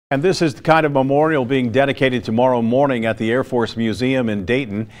And this is the kind of memorial being dedicated tomorrow morning at the Air Force Museum in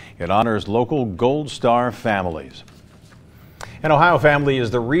Dayton. It honors local Gold Star families. An Ohio family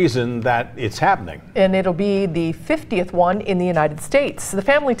is the reason that it's happening. And it'll be the 50th one in the United States. The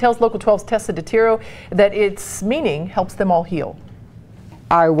family tells Local 12's Tessa DiTiro that its meaning helps them all heal.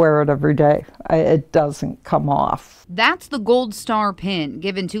 I wear it every day. It doesn't come off. That's the Gold Star pin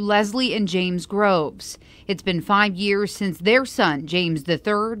given to Leslie and James Groves. It's been 5 years since their son, James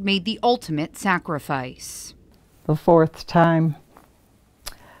III, made the ultimate sacrifice. The fourth time,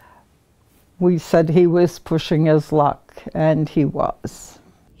 we said he was pushing his luck, and he was.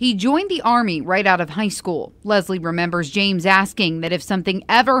 He joined the Army right out of high school. Leslie remembers James asking that if something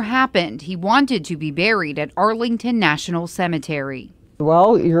ever happened, he wanted to be buried at Arlington National Cemetery.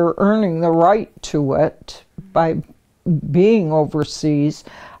 Well, you're earning the right to it by being overseas.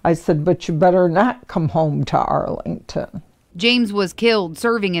 I said, but you better not come home to Arlington. James was killed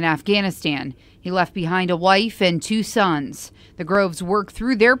serving in Afghanistan. He left behind a wife and 2 sons. The Groves work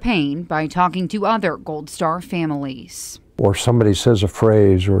through their pain by talking to other Gold Star families. Or somebody says a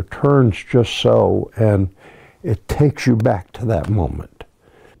phrase or turns just so, and it takes you back to that moment.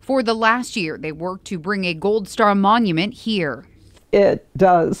 For the last year, they worked to bring a Gold Star monument here. It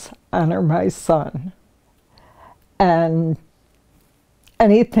does honor my son, and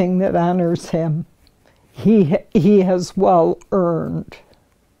anything that honors him, he has well earned,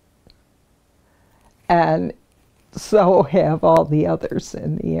 and so have all the others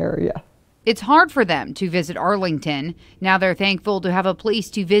in the area. It's hard for them to visit Arlington. Now they're thankful to have a place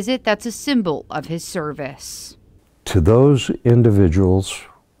to visit that's a symbol of his service. To those individuals,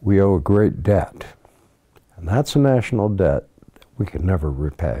 we owe a great debt, and that's a national debt we can never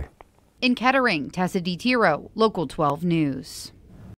repay. In Kettering, Tessa DiTiro, Local 12 News.